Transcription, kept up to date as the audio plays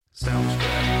Sounds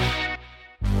good.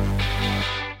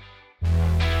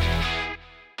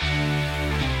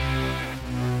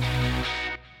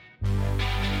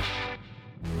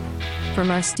 From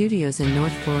our studios in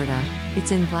North Florida,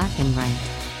 it's In Black and White.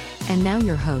 And now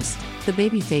your host, the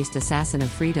baby-faced assassin of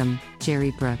freedom,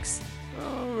 Jerry Brooks.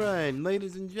 All right,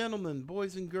 ladies and gentlemen,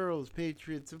 boys and girls,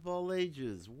 patriots of all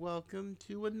ages, welcome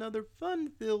to another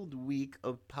fun-filled week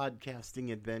of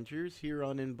podcasting adventures here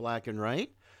on In Black and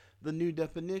White, the new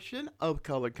definition of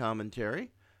color commentary.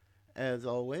 As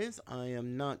always, I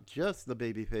am not just the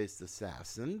baby-faced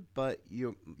assassin, but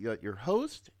your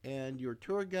host and your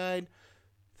tour guide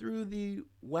through the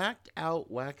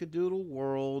whacked-out, wackadoodle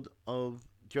world of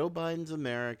Joe Biden's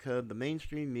America, the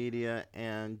mainstream media,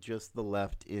 and just the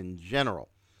left in general.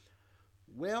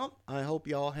 Well, I hope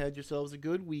y'all had yourselves a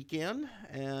good weekend,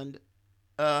 and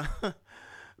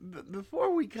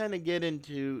before we kind of get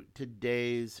into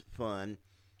today's fun,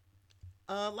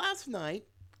 last night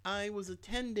I was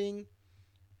attending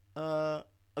a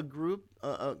group,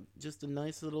 just a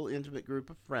nice little intimate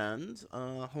group of friends,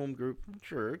 a home group from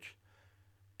church.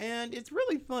 And it's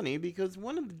really funny because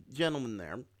one of the gentlemen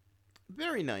there,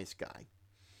 very nice guy,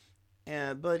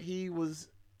 but he was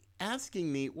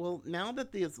asking me, well, now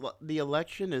that the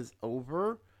election is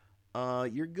over,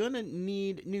 you're going to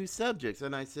need new subjects.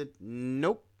 And I said,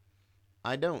 nope,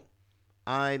 I don't.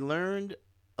 I learned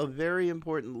a very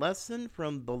important lesson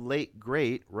from the late,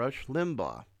 great Rush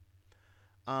Limbaugh.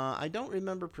 I don't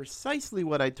remember precisely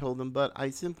what I told him, but I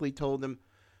simply told him,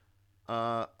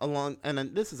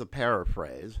 and this is a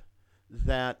paraphrase,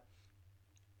 that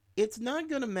it's not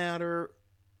going to matter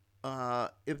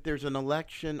if there's an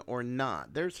election or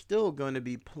not. There's still going to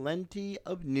be plenty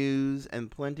of news and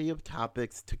plenty of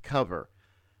topics to cover.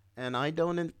 And I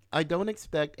don't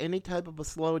expect any type of a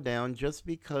slowdown just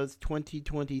because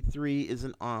 2023 is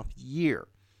an off year.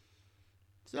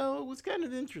 So it was kind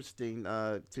of interesting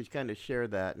to kind of share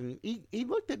that. And he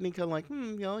looked at me kind of like,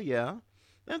 yeah.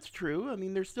 That's true. I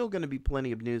mean, there's still going to be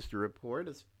plenty of news to report.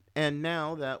 And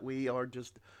now that we are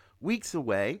just weeks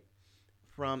away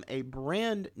from a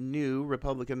brand new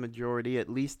Republican majority, at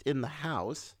least in the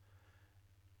House,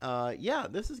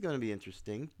 this is going to be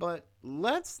interesting. But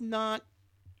let's not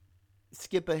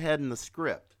skip ahead in the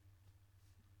script.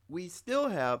 We still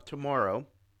have tomorrow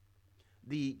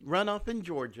the runoff in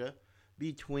Georgia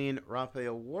between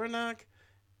Raphael Warnock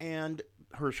and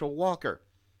Herschel Walker.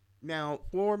 Now,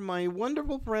 for my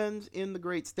wonderful friends in the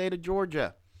great state of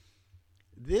Georgia,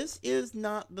 this is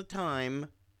not the time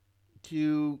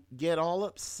to get all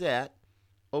upset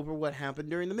over what happened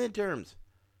during the midterms.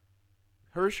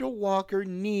 Herschel Walker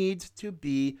needs to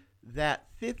be that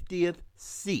 50th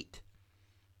seat.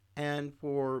 And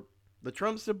for the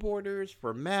Trump supporters,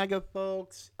 for MAGA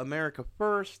folks, America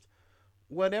First,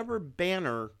 whatever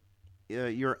banner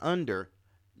you're under,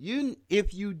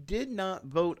 if you did not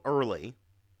vote early,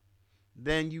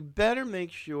 then you better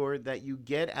make sure that you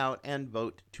get out and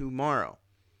vote tomorrow.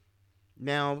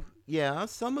 Now,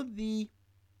 some of the,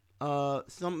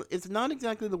 it's not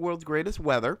exactly the world's greatest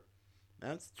weather.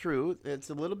 That's true. It's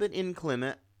a little bit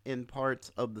inclement in parts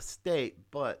of the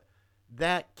state, but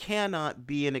that cannot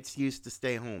be an excuse to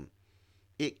stay home.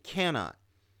 It cannot.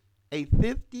 A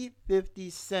 50-50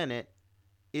 Senate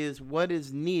is what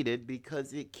is needed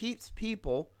because it keeps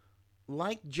people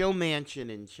like Joe Manchin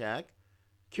in check,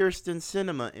 Kyrsten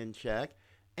Sinema in check,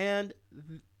 and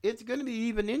it's going to be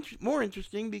even more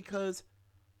interesting because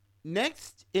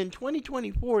next in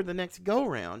 2024, the next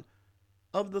go-round,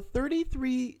 of the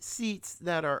 33 seats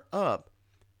that are up,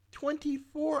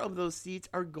 24 of those seats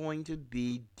are going to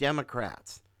be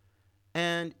Democrats.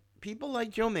 And people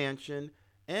like Joe Manchin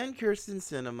and Kyrsten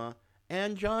Sinema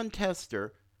and John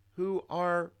Tester, who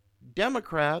are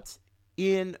Democrats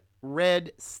in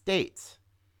red states.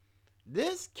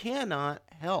 This cannot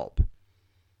help.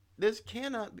 This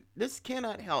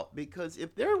cannot help because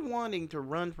if they're wanting to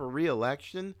run for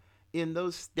re-election in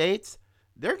those states,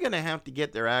 they're going to have to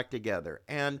get their act together.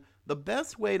 And the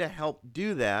best way to help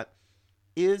do that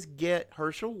is get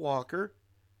Herschel Walker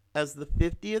as the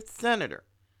 50th senator.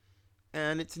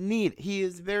 And it's needed. He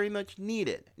is very much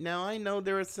needed. Now, I know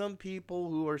there are some people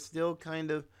who are still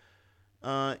kind of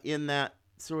in that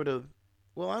sort of,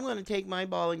 well, I'm going to take my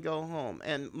ball and go home.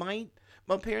 And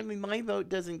apparently my vote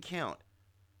doesn't count.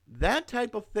 That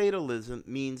type of fatalism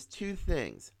means two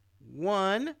things.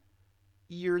 One,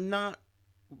 you're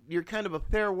kind of a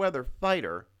fair weather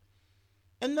fighter.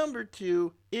 And number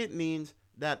two, it means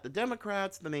that the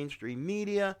Democrats, the mainstream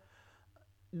media,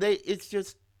 it's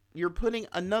just, you're putting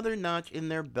another notch in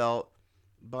their belt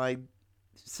by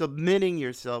submitting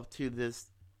yourself to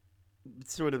this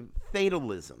sort of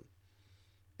fatalism.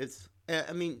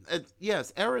 I mean,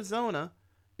 yes, Arizona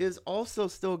is also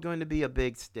still going to be a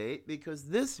big state because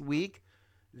this week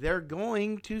they're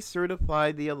going to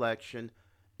certify the election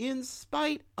in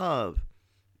spite of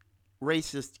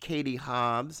racist Katie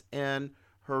Hobbs and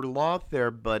her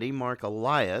lawfare buddy, Mark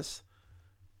Elias,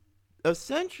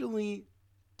 essentially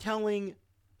telling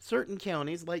certain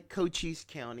counties like Cochise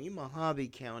County, Mojave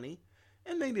County,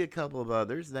 and maybe a couple of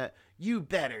others that you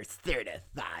better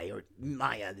certify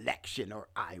my election or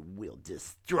I will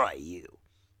destroy you.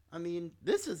 I mean,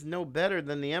 this is no better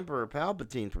than the Emperor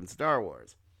Palpatine from Star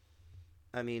Wars.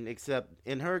 I mean, except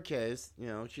in her case,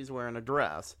 she's wearing a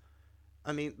dress.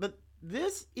 I mean, but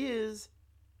this is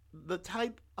the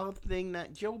type of thing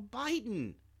that Joe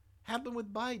Biden happened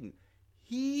with Biden.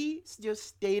 He just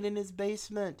stayed in his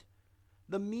basement.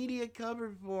 The media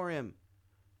covered for him.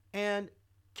 And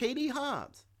Katie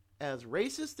Hobbs, as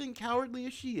racist and cowardly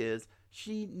as she is,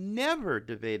 she never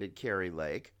debated Kari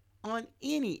Lake on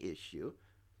any issue.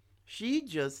 She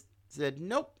just said,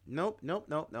 nope.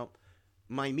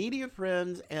 My media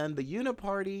friends and the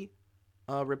uniparty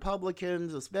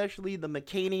Republicans, especially the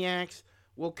McCainiacs,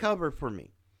 will cover for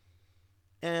me.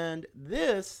 And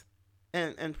this,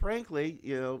 and frankly,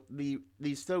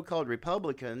 these so-called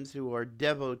Republicans who are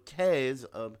devotees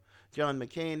of John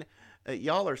McCain,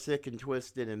 y'all are sick and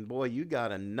twisted, and boy, you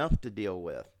got enough to deal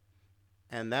with.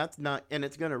 And it's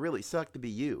going to really suck to be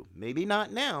you. Maybe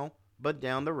not now, but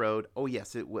down the road, oh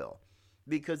yes, it will.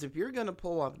 Because if you're going to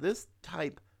pull off this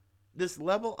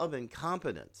level of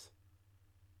incompetence,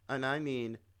 and I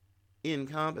mean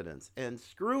incompetence, and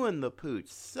screwing the pooch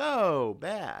so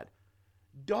bad,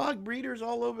 dog breeders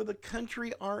all over the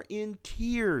country are in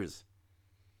tears.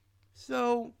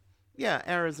 So, yeah,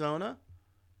 Arizona,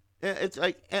 it's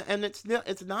like, and it's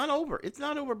not over. It's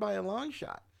not over by a long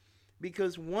shot,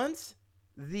 because once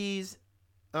it's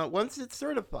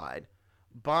certified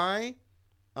by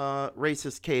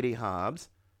racist Katie Hobbs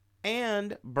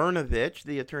and Brnovich,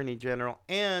 the Attorney General,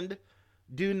 and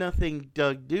do-nothing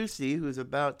Doug Ducey, who's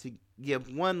about to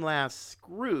give one last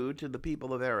screw to the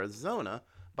people of Arizona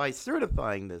by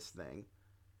certifying this thing,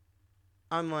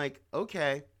 I'm like,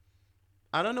 okay,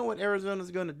 I don't know what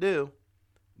Arizona's going to do,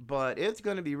 but it's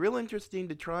going to be real interesting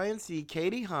to try and see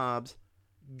Katie Hobbs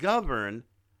govern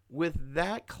with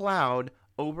that cloud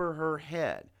over her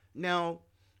head. Now,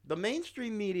 the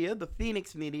mainstream media, the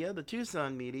Phoenix media, the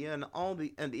Tucson media, and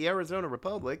the Arizona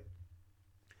Republic,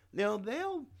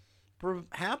 they'll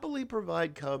happily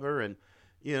provide cover, and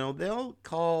they'll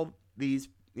call these,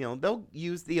 they'll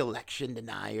use the election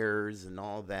deniers and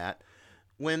all that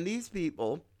when these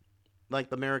people, like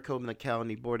the Maricopa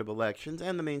County Board of Elections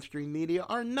and the mainstream media,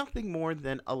 are nothing more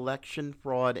than election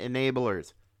fraud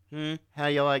enablers. How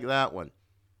you like that one?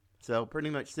 So pretty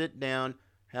much sit down,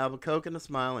 have a Coke and a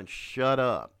smile, and shut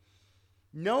up.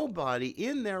 Nobody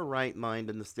in their right mind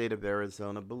in the state of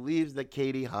Arizona believes that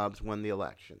Katie Hobbs won the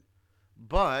election.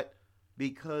 But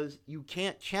because you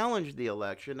can't challenge the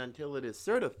election until it is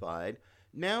certified,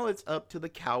 now it's up to the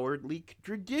cowardly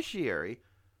judiciary,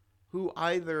 who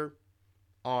either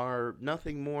are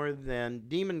nothing more than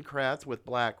Democrats with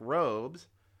black robes,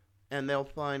 and they'll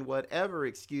find whatever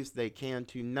excuse they can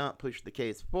to not push the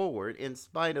case forward in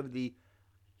spite of the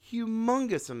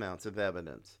humongous amounts of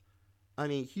evidence. I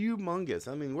mean, humongous.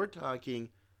 I mean, we're talking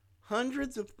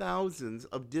hundreds of thousands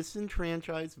of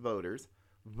disenfranchised voters,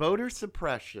 voter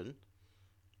suppression,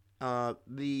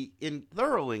 the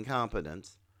thorough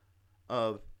incompetence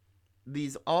of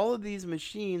all of these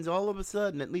machines, all of a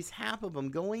sudden, at least half of them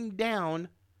going down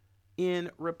in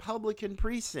Republican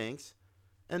precincts,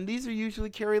 and these are usually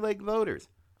Kari Lake voters.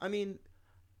 I mean,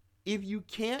 if you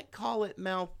can't call it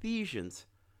malfeasance,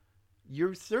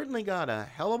 you've certainly got a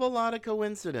hell of a lot of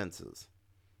coincidences.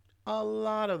 A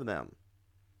lot of them.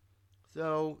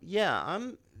 So, yeah,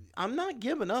 I'm not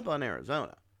giving up on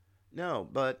Arizona. No,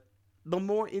 but the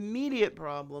more immediate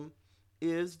problem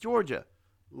is Georgia.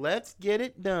 Let's get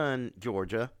it done,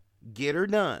 Georgia. Get her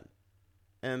done.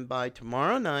 And by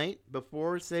tomorrow night,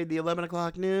 before, say, the 11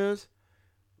 o'clock news,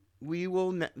 they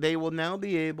will now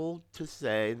be able to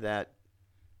say that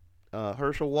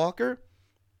Herschel Walker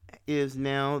is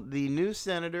now the new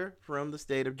senator from the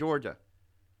state of Georgia.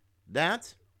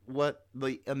 That's what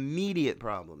the immediate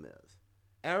problem is.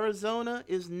 Arizona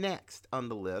is next on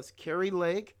the list. Kari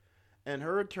Lake and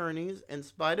her attorneys, in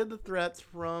spite of the threats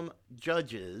from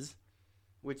judges,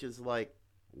 which is like,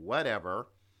 whatever.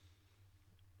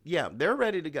 Yeah, they're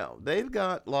ready to go. They've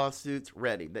got lawsuits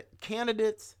ready. The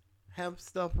candidates have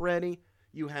stuff ready.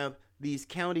 You have these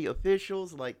county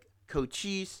officials like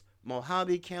Cochise,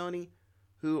 Mojave County,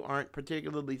 who aren't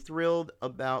particularly thrilled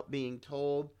about being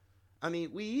told I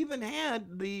mean, we even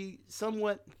had the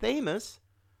somewhat famous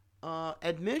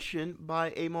admission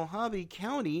by a Mojave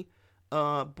County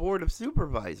Board of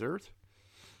Supervisors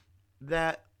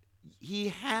that he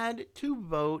had to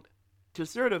vote to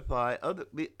certify,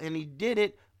 and he did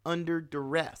it under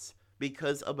duress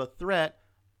because of a threat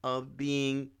of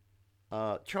being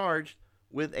charged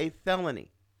with a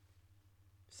felony.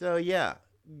 So yeah,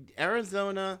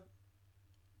 Arizona,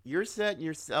 you're setting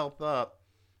yourself up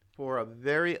for a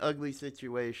very ugly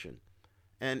situation.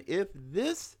 And if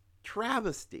this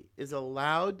travesty is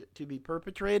allowed to be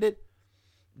perpetrated,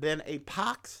 then a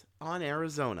pox on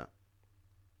Arizona.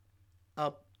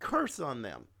 A curse on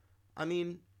them. I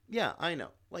mean, yeah, I know.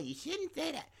 Well, you shouldn't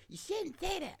say that. You shouldn't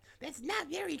say that. That's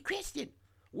not very Christian.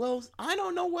 Well, I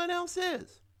don't know what else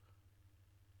is.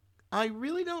 I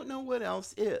really don't know what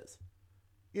else is.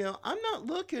 You know, I'm not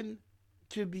looking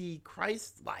to be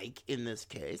Christ-like in this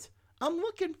case. I'm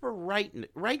looking for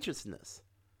righteousness.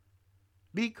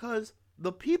 Because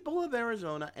the people of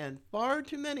Arizona, and far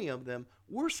too many of them,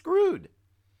 were screwed.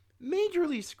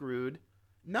 Majorly screwed,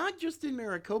 not just in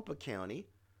Maricopa County,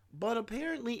 but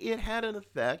apparently it had an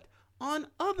effect on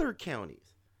other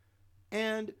counties.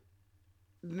 And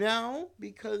now,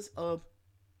 because of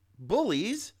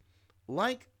bullies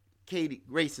like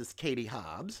racist Katie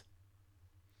Hobbs,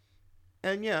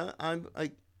 and yeah,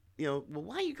 well,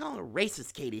 why are you calling her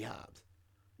racist Katie Hobbs?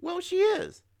 Well, she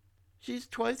is. She's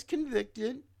twice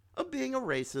convicted of being a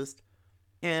racist,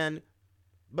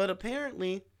 but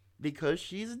apparently, because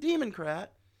she's a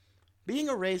Democrat, being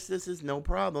a racist is no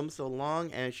problem so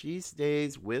long as she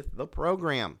stays with the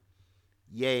program.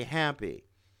 Yay, happy.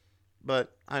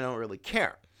 But I don't really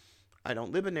care. I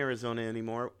don't live in Arizona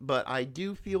anymore, but I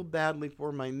do feel badly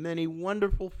for my many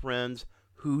wonderful friends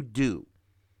who do.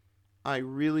 I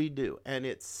really do. And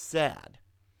it's sad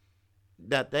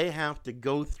that they have to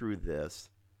go through this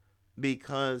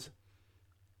because,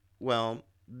 well,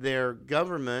 their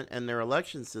government and their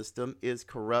election system is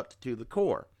corrupt to the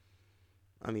core.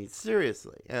 I mean,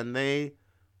 seriously. And they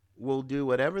will do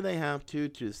whatever they have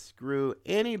to screw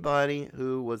anybody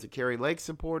who was a Kerry Lake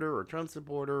supporter or Trump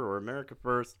supporter or America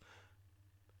First.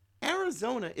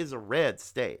 Arizona is a red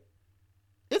state.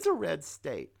 It's a red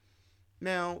state.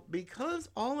 Now, because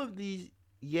all of these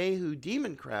Yahoo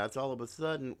Democrats all of a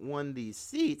sudden won these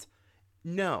seats,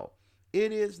 no,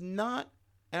 it is not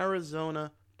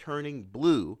Arizona turning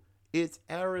blue. It's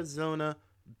Arizona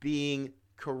being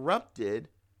corrupted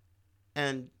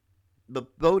and the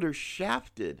voters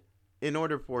shafted in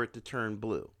order for it to turn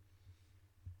blue.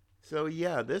 So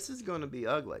yeah, this is going to be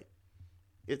ugly.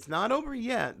 It's not over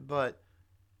yet, but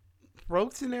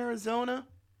folks in Arizona,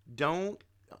 don't,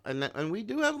 and we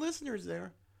do have listeners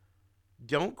there,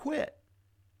 don't quit.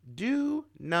 Do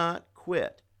not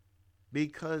quit,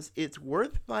 because it's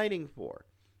worth fighting for.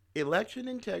 Election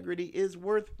integrity is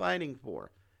worth fighting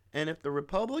for. And if the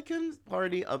Republican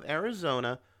Party of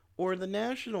Arizona or the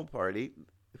National Party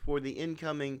for the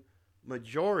incoming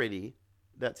majority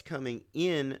that's coming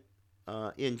in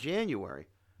January,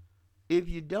 if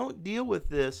you don't deal with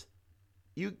this,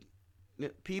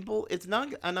 people, it's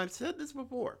not, and I've said this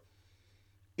before,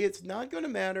 it's not going to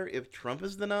matter if Trump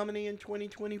is the nominee in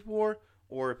 2024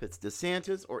 or if it's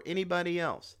DeSantis or anybody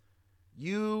else.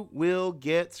 You will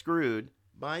get screwed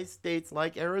by states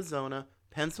like Arizona,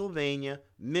 Pennsylvania,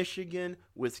 Michigan,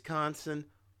 Wisconsin,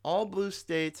 all blue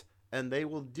states, and they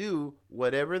will do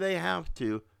whatever they have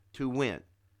to win.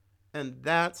 And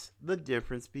that's the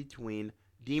difference between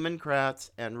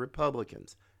Democrats and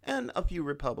Republicans, and a few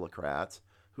Republicrats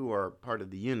who are part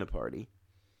of the Uniparty.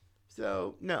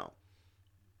 So, no.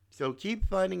 So keep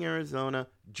fighting Arizona.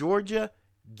 Georgia,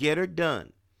 get her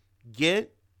done.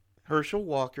 Get Herschel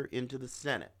Walker into the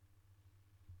Senate.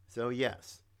 So,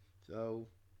 yes. So,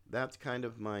 that's kind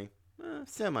of my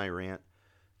semi-rant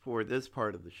for this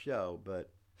part of the show, but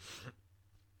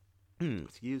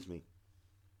excuse me.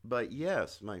 But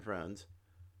yes, my friends,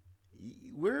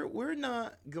 we're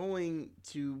not going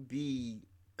to be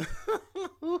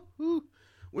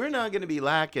we're not going to be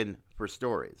lacking for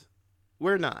stories.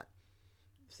 We're not.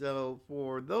 So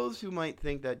for those who might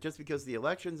think that just because the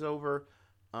election's over,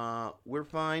 we're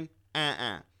fine,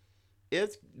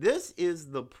 this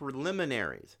is the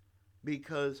preliminaries,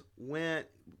 because when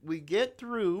we get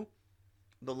through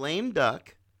the lame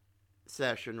duck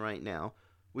session right now,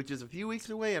 which is a few weeks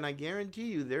away, and I guarantee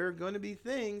you there are going to be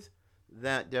things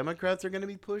that Democrats are going to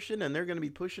be pushing, and they're going to be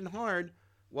pushing hard,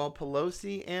 while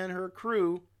Pelosi and her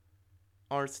crew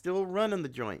are still running the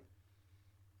joint.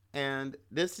 And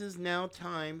this is now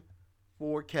time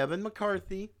for Kevin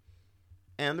McCarthy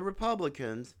and the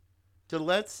Republicans to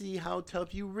let's see how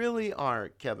tough you really are,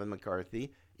 Kevin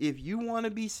McCarthy. If you want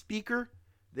to be speaker,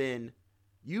 then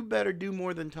you better do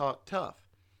more than talk tough,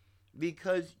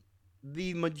 because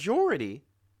the majority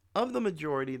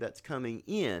that's coming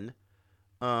in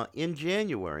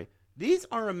January, these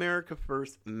are America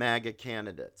First MAGA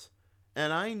candidates.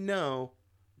 And I know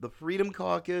the Freedom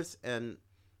Caucus and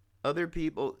other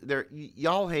people,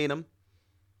 y'all hate them.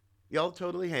 Y'all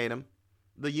totally hate them.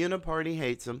 The Uniparty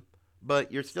hates them,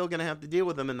 but you're still going to have to deal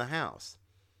with them in the House.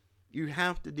 You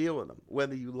have to deal with them,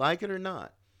 whether you like it or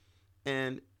not.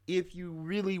 And if you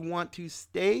really want to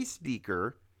stay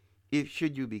speaker,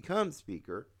 should you become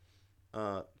speaker,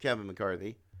 Kevin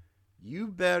McCarthy, you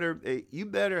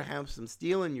better have some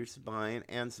steel in your spine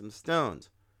and some stones.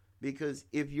 Because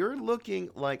if you're looking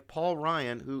like Paul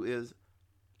Ryan, who is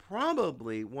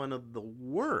probably one of the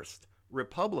worst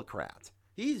Republicrats,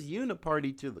 he's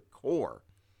uniparty to the core.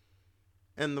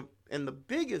 And the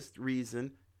biggest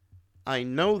reason I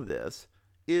know this,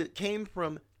 it came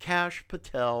from Kash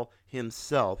Patel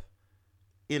himself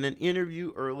in an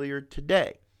interview earlier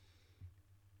today,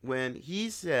 when he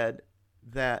said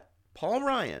that Paul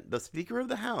Ryan, the Speaker of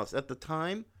the House at the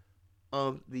time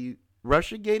of the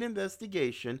Russiagate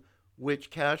investigation, which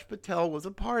Kash Patel was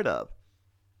a part of,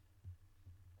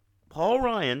 Paul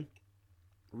Ryan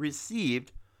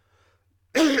received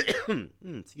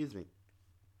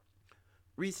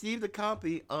received a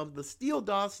copy of the Steele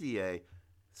dossier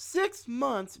 6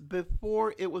 months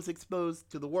before it was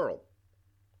exposed to the world.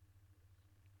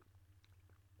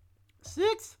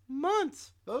 6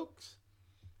 months, folks.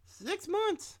 6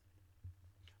 months.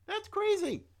 That's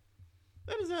crazy.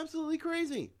 That is absolutely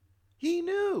crazy. He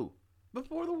knew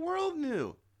before the world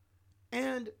knew.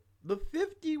 And the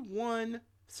 51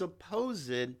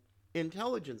 supposed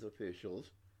intelligence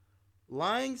officials,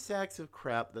 lying sacks of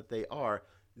crap that they are,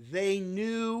 they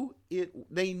knew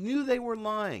they were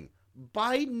lying.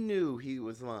 Biden knew he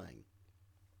was lying.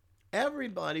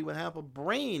 Everybody with half a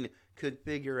brain could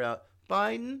figure out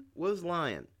Biden was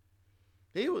lying.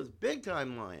 He was big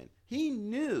time lying. He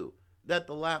knew that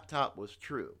the laptop was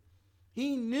true.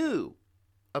 He knew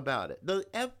about it. The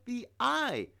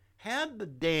FBI had the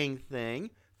dang thing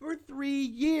for 3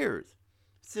 years,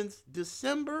 since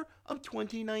December of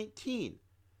 2019.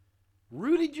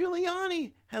 Rudy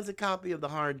Giuliani has a copy of the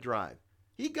hard drive.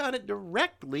 He got it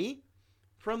directly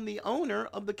from the owner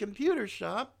of the computer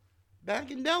shop back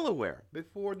in Delaware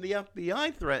before the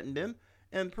FBI threatened him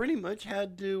and pretty much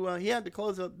had to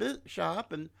close up the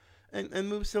shop and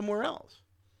move somewhere else.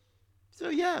 So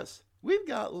yes, we've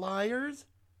got liars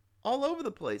all over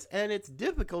the place, and it's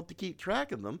difficult to keep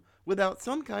track of them without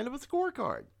some kind of a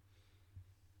scorecard.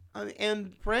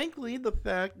 And frankly, the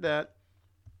fact that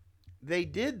they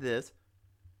did this,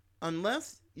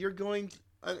 unless you're going to,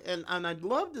 and I'd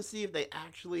love to see if they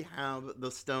actually have the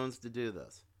stones to do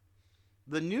this.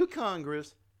 The new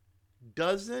Congress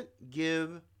doesn't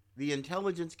give the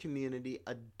intelligence community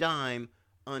a dime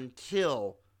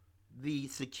until the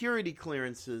security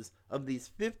clearances of these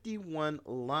 51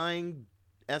 lying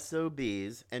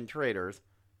SOBs and traitors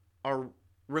are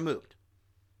removed.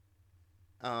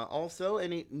 Also,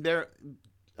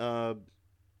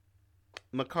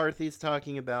 McCarthy's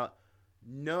talking about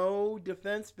no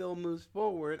defense bill moves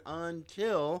forward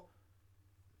until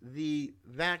the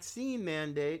vaccine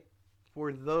mandate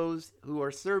for those who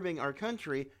are serving our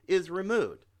country is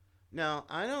removed. Now,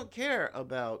 I don't care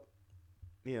about,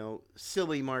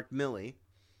 silly Mark Milley,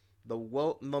 the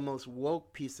most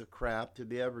woke piece of crap to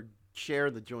be ever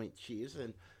chair the Joint Chiefs,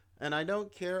 and I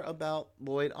don't care about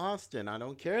Lloyd Austin. I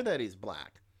don't care that he's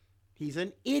black. He's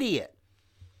an idiot.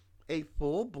 A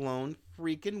full-blown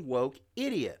freaking woke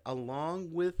idiot,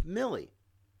 along with Milley.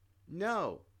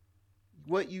 No.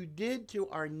 What you did to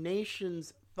our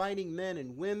nation's fighting men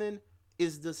and women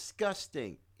is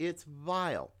disgusting. It's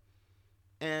vile.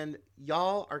 And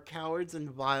y'all are cowards and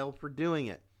vile for doing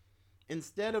it.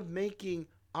 Instead of making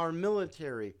our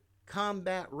military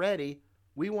combat ready,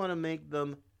 we want to make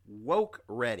them woke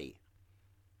ready.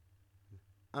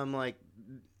 I'm like,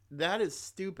 that is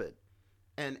stupid.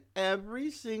 And every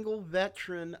single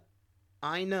veteran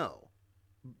I know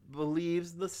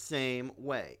believes the same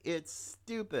way. It's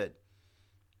stupid.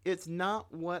 It's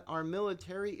not what our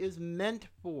military is meant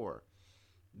for.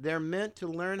 They're meant to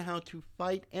learn how to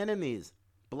fight enemies,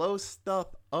 blow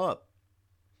stuff up.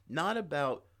 Not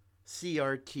about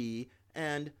CRT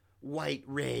and white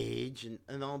rage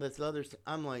and all this other stuff.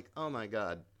 I'm like, oh my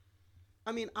God.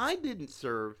 I mean, I didn't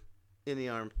serve in the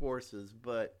armed forces,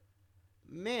 but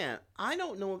man, I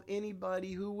don't know of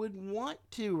anybody who would want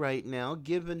to right now,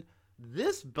 given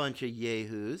this bunch of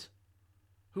yahoos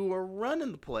who are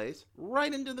running the place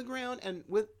right into the ground and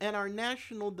our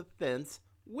national defense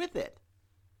with it.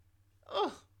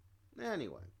 Oh,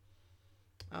 Anyway,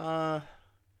 uh,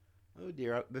 oh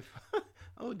dear,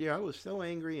 oh dear, I was so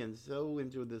angry and so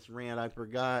into this rant, I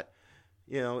forgot.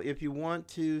 If you want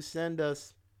to send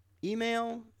us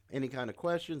email, any kind of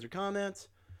questions or comments,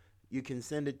 you can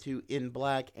send it to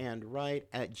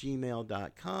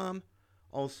inblackandwhite@gmail.com.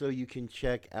 Also, you can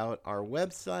check out our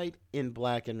website,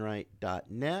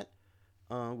 inblackandwhite.net.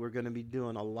 We're going to be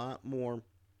doing a lot more.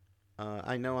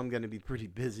 I know I'm going to be pretty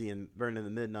busy and burning the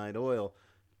midnight oil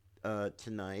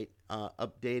tonight,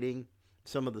 updating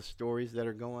some of the stories that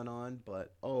are going on.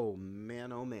 But oh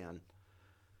man,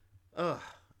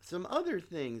 some other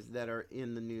things that are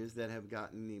in the news that have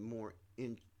gotten me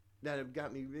that have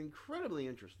got me incredibly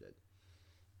interested.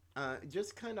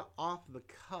 Just kind of off the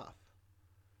cuff.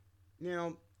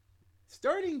 Now,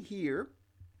 starting here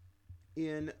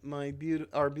in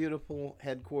our beautiful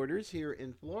headquarters here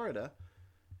in Florida,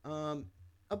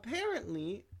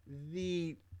 apparently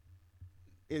the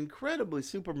incredibly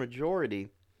supermajority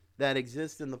that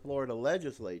exists in the Florida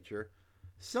legislature,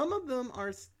 some of them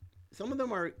are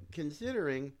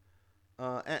considering,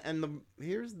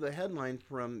 here's the headline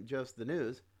from Just the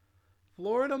News: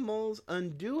 Florida mulls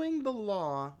undoing the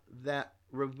law that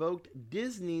revoked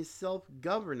Disney's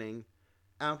self-governing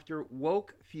after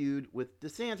woke feud with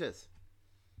DeSantis.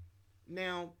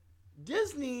 Now,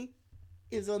 Disney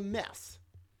is a mess.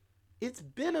 It's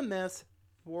been a mess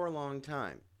for a long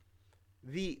time.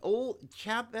 The old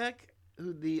Chapek,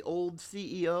 the old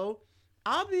CEO,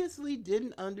 obviously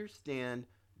didn't understand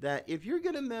that if you're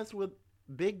going to mess with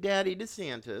Big Daddy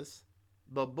DeSantis,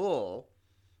 the bull,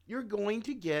 you're going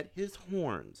to get his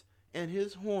horns. And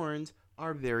his horns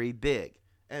are very big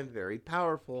and very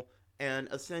powerful. And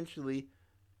essentially,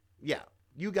 yeah,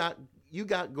 you got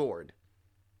gored.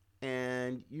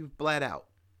 And you've bled out.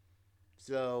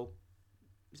 So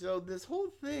this whole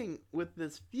thing with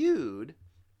this feud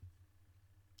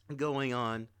going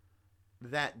on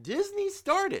that Disney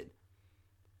started.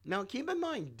 Now, keep in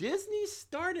mind, Disney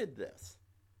started this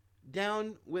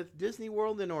down with Disney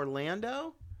World in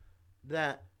Orlando,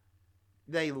 that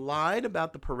they lied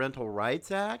about the Parental Rights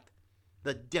Act,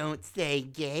 the Don't Say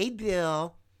Gay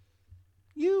bill.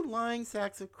 You lying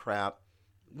sacks of crap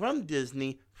from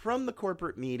Disney, from the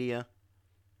corporate media,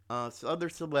 other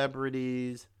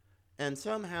celebrities, and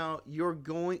somehow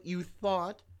you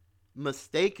thought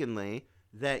mistakenly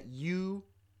that you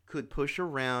could push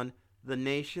around the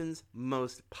nation's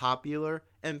most popular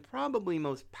and probably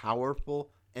most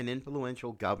powerful and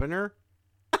influential governor.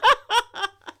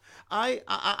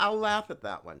 I'll laugh at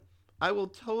that one. I will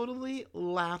totally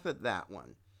laugh at that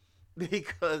one.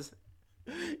 Because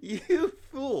you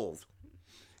fools,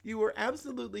 you were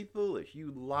absolutely foolish.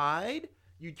 You lied.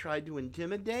 You tried to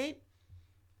intimidate.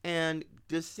 And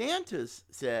DeSantis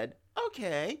said,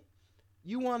 okay,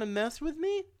 you want to mess with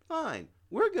me? Fine.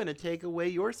 We're going to take away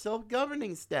your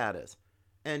self-governing status.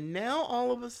 And now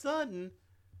all of a sudden,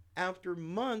 after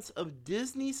months of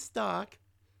Disney stock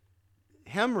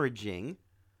hemorrhaging,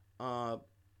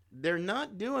 they're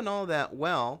not doing all that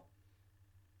well.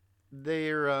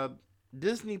 Their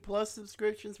Disney Plus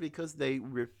subscriptions, because they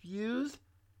refuse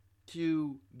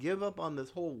to give up on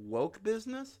this whole woke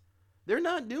business, they're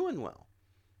not doing well.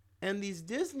 And these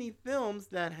Disney films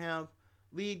that have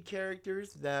lead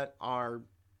characters that are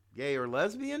gay or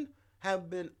lesbian have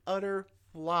been utter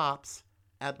flops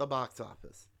at the box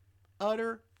office.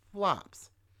 Utter flops.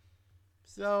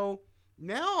 So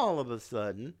now all of a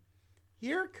sudden,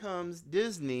 here comes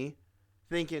Disney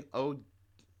thinking, oh,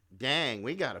 dang,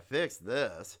 we got to fix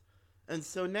this. And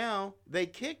so now they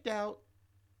kicked out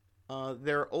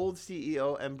their old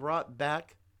CEO and brought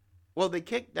back, they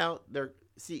kicked out their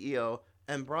CEO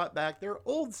and brought back their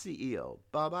old CEO,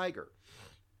 Bob Iger.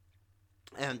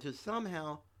 And to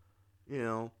somehow,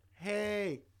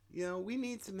 hey, we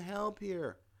need some help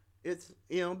here. It's,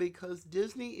 because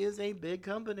Disney is a big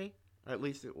company, at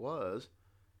least it was,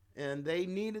 and they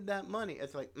needed that money.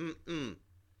 It's like,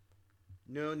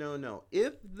 no.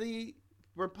 If the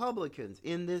Republicans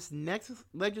in this next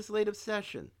legislative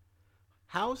session,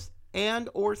 House and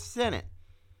or Senate,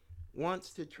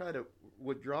 wants to try to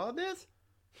withdraw this,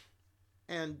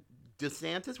 and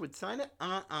DeSantis would sign it,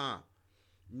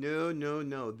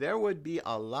 No. There would be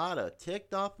a lot of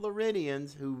ticked off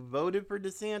Floridians who voted for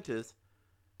DeSantis,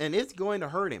 and it's going to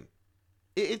hurt him.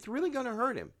 It's really going to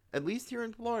hurt him, at least here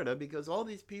in Florida, because all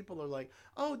these people are like,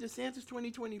 oh, DeSantis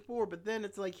 2024, but then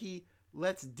it's like he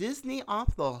lets Disney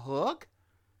off the hook,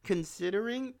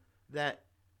 considering that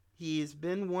he's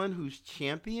been one who's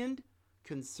championed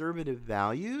conservative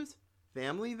values,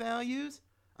 family values.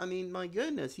 I mean, my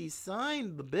goodness, he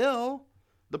signed the bill,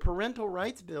 the parental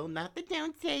rights bill, not the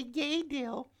Don't Say Gay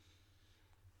bill.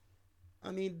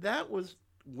 I mean, that was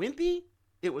wimpy.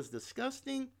 It was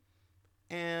disgusting.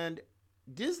 And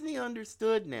Disney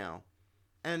understood now,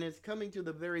 and is coming to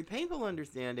the very painful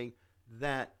understanding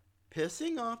that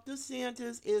pissing off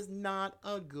DeSantis is not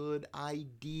a good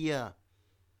idea.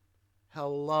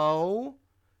 Hello?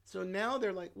 So now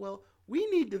they're like, well, we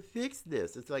need to fix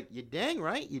this. It's like, you dang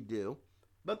right you do.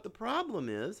 But the problem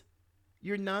is,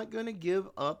 you're not going to give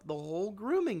up the whole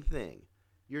grooming thing.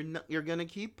 You're going to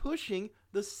keep pushing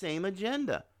the same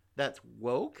agenda. That's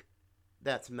woke.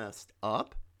 That's messed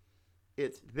up.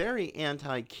 It's very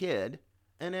anti-kid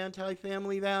and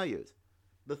anti-family values.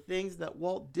 The things that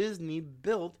Walt Disney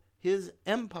built his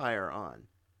empire on.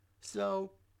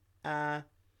 So,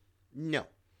 no.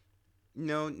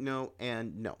 No,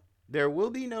 and no. There will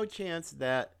be no chance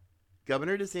that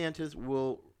Governor DeSantis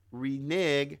will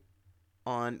renege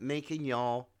on making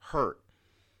y'all hurt.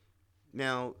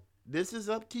 Now, this is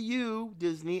up to you,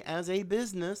 Disney, as a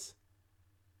business,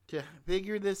 to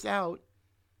figure this out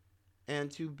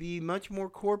and to be much more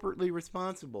corporately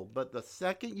responsible. But the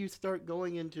second you start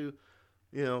going into,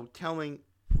 telling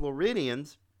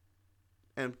Floridians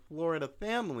and Florida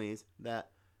families that,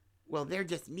 well, they're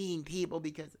just mean people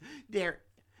because they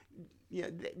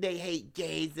hate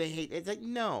gays, it's like,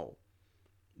 no.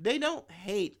 They don't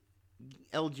hate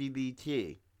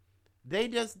LGBT. They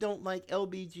just don't like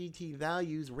LGBT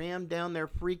values rammed down their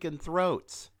freaking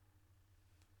throats.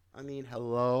 I mean,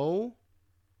 hello?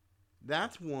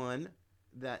 That's one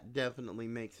that definitely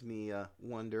makes me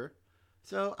wonder.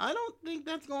 So I don't think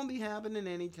that's going to be happening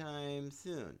anytime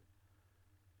soon.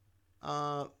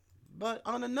 But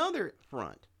on another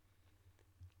front,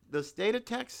 the state of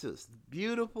Texas,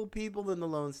 beautiful people in the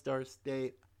Lone Star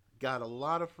State, got a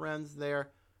lot of friends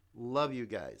there. Love you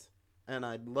guys. And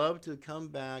I'd love to come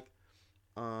back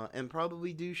and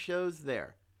probably do shows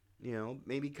there.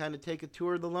 Maybe kind of take a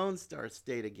tour of the Lone Star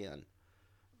State again.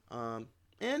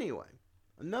 Anyway,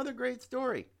 another great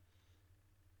story.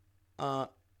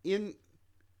 In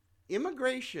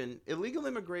immigration, illegal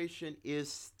immigration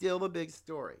is still a big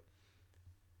story.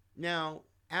 Now,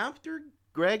 after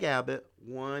Greg Abbott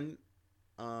won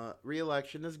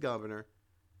re-election as governor,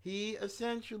 he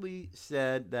essentially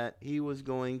said that he was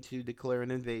going to declare an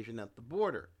invasion at the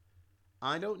border.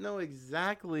 I don't know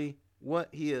exactly what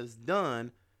he has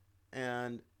done,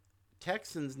 and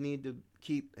Texans need to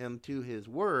keep him to his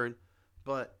word.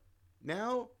 But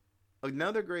now,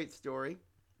 another great story,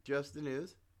 just the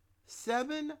news.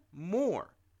 7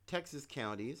 more Texas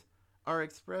counties are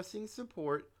expressing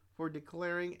support for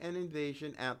declaring an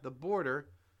invasion at the border,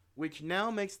 which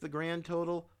now makes the grand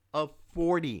total of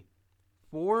 40.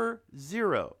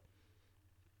 40.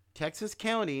 Texas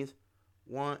counties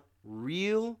want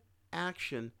real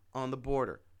action on the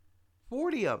border.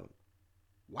 40 of them.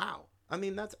 Wow. I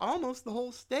mean, that's almost the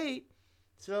whole state.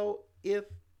 So if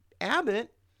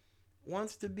Abbott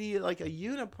wants to be like a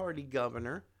uniparty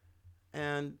governor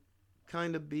and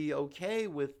kind of be okay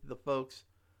with the folks,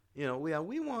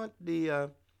 we want the,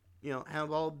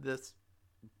 have all this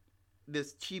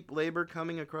cheap labor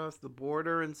coming across the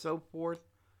border and so forth.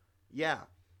 Yeah.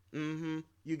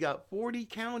 You got 40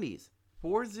 counties,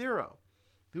 40,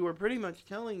 who are pretty much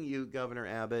telling you, Governor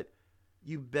Abbott,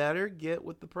 you better get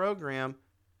with the program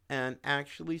and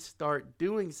actually start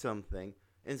doing something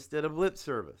instead of lip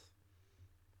service.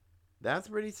 That's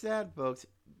pretty sad, folks.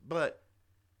 But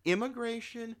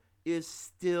immigration is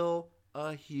still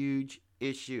a huge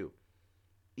issue,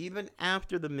 even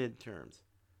after the midterms.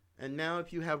 And now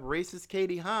if you have racist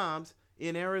Katie Hobbs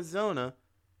in Arizona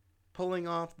pulling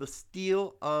off the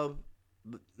steal of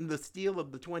the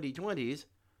 2020s,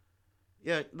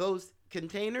 yeah, those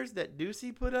containers that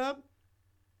Ducey put up,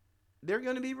 they're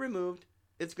going to be removed.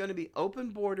 It's going to be open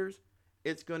borders.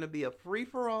 It's going to be a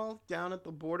free-for-all down at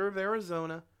the border of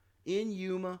Arizona, in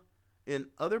Yuma, in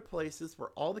other places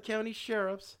for all the county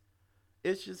sheriffs.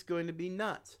 It's just going to be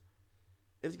nuts.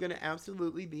 It's going to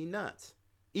absolutely be nuts.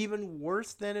 Even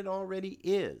worse than it already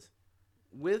is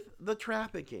with the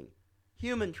trafficking,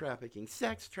 human trafficking,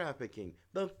 sex trafficking,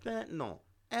 the fentanyl,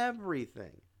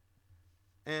 everything.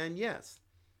 And yes,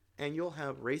 and you'll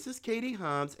have racist Katie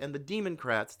Hobbs and the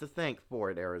Democrats to thank for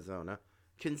it, Arizona.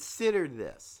 Consider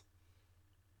this.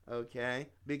 Okay?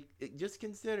 Just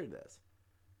consider this.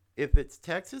 If it's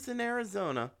Texas and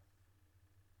Arizona,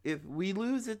 if we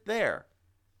lose it there,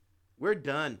 we're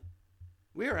done.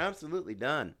 We are absolutely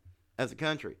done as a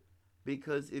country.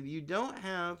 Because if you don't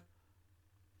have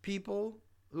people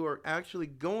who are actually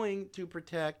going to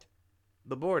protect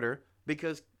the border,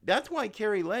 because that's why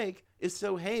Carrie Lake is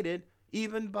so hated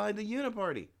even by the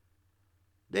Uniparty.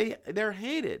 They're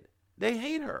hated. They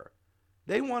hate her.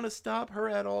 They want to stop her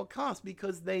at all costs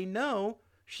because they know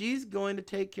she's going to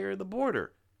take care of the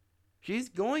border. She's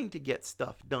going to get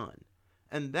stuff done.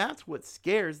 And that's what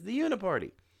scares the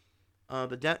Uniparty.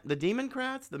 The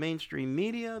Democrats, the mainstream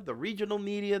media, the regional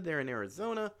media there in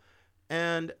Arizona,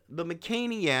 and the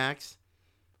McCainiacs,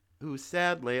 who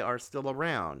sadly are still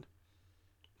around.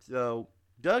 So,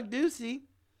 Doug Ducey,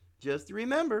 just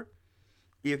remember,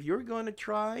 if you're going to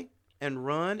try and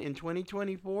run in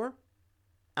 2024,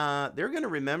 they're going to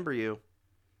remember you.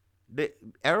 The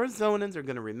Arizonans are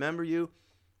going to remember you,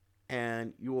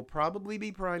 and you will probably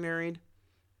be primaried,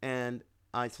 and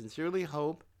I sincerely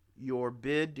hope your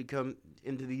bid to come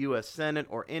into the U.S. Senate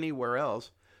or anywhere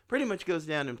else pretty much goes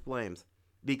down in flames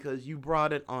because you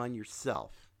brought it on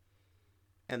yourself.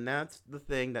 And that's the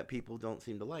thing that people don't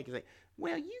seem to like. It's like,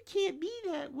 well, you can't be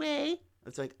that way.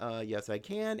 It's like, yes, I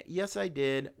can. Yes, I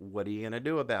did. What are you going to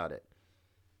do about it?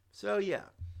 So, yeah,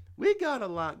 we got a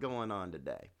lot going on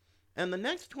today. And the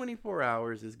next 24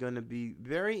 hours is going to be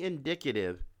very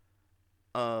indicative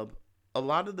of a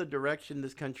lot of the direction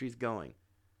this country's going.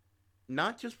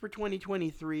 Not just for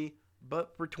 2023,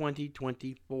 but for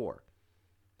 2024.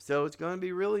 So it's going to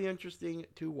be really interesting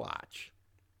to watch.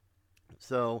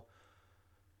 So,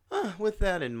 with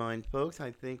that in mind, folks,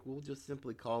 I think we'll just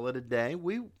simply call it a day.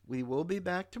 We will be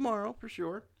back tomorrow for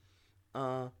sure.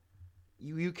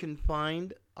 You can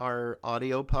find our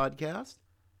audio podcast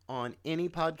on any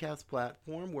podcast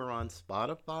platform. We're on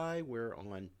Spotify. We're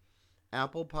on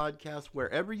Apple Podcasts.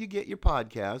 Wherever you get your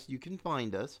podcasts, you can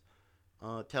find us.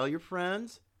 Tell your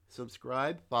friends,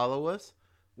 subscribe, follow us.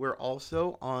 We're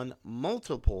also on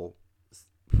multiple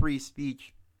free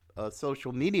speech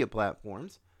social media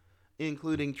platforms,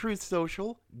 including Truth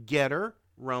Social, Getter,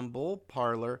 Rumble,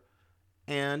 Parler,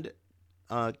 and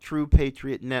True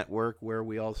Patriot Network, where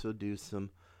we also do some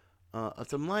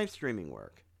live streaming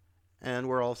work. And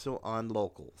we're also on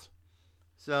Locals.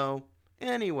 So,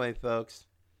 anyway, folks,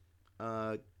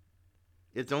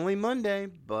 it's only Monday,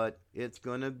 but it's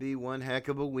going to be one heck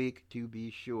of a week to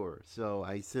be sure. So,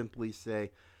 I simply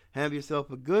say, have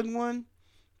yourself a good one.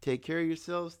 Take care of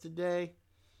yourselves today.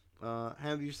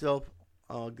 Have yourself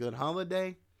a good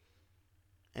holiday.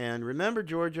 And remember,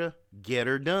 Georgia, get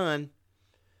her done.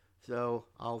 So,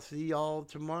 I'll see y'all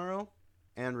tomorrow.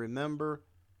 And remember,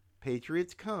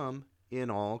 Patriots come in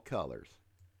all colors.